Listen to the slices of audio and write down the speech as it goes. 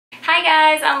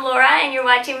Hi guys, I'm Laura and you're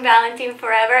watching Valentine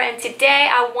Forever, and today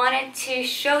I wanted to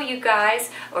show you guys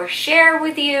or share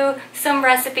with you some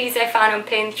recipes I found on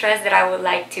Pinterest that I would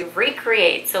like to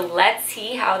recreate. So let's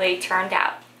see how they turned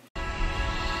out.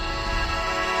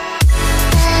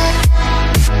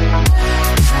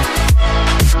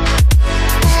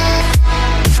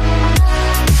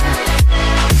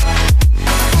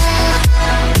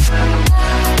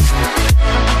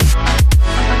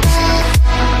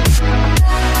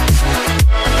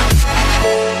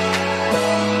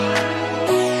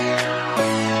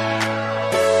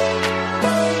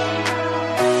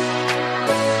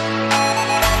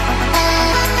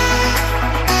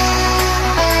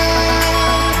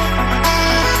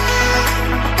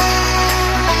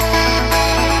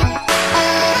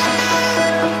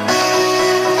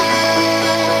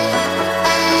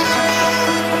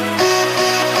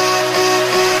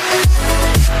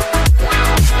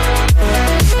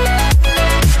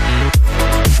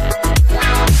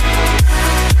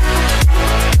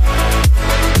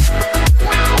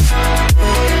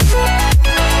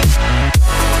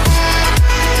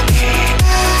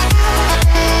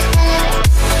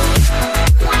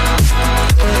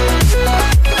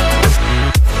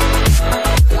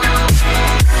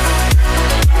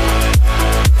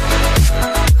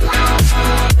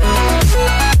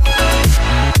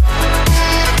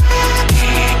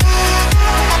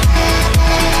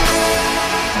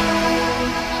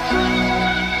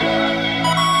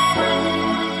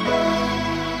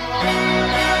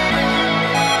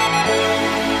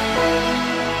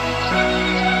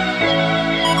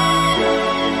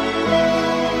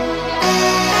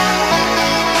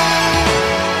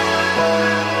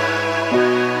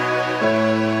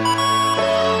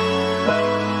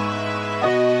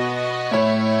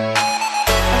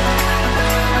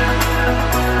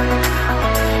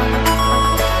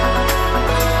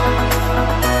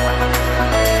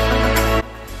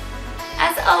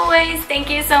 Thank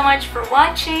you so much for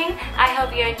watching. I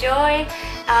hope you enjoyed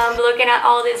looking at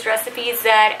all these recipes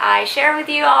that I share with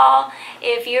you all.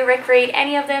 If you recreate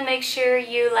any of them, make sure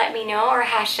you let me know, or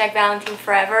hashtag Valentine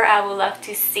Forever. I would love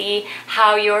to see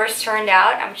how yours turned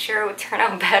out. I'm sure it would turn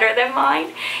out better than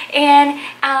mine. And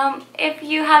if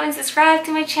you haven't subscribed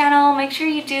to my channel, make sure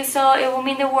you do so. It will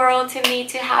mean the world to me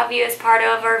to have you as part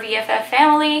of our VFF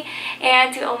family.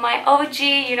 And to all my OG,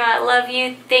 you know I love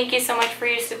you. Thank you so much for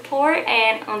your support,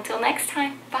 and until next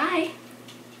time, bye.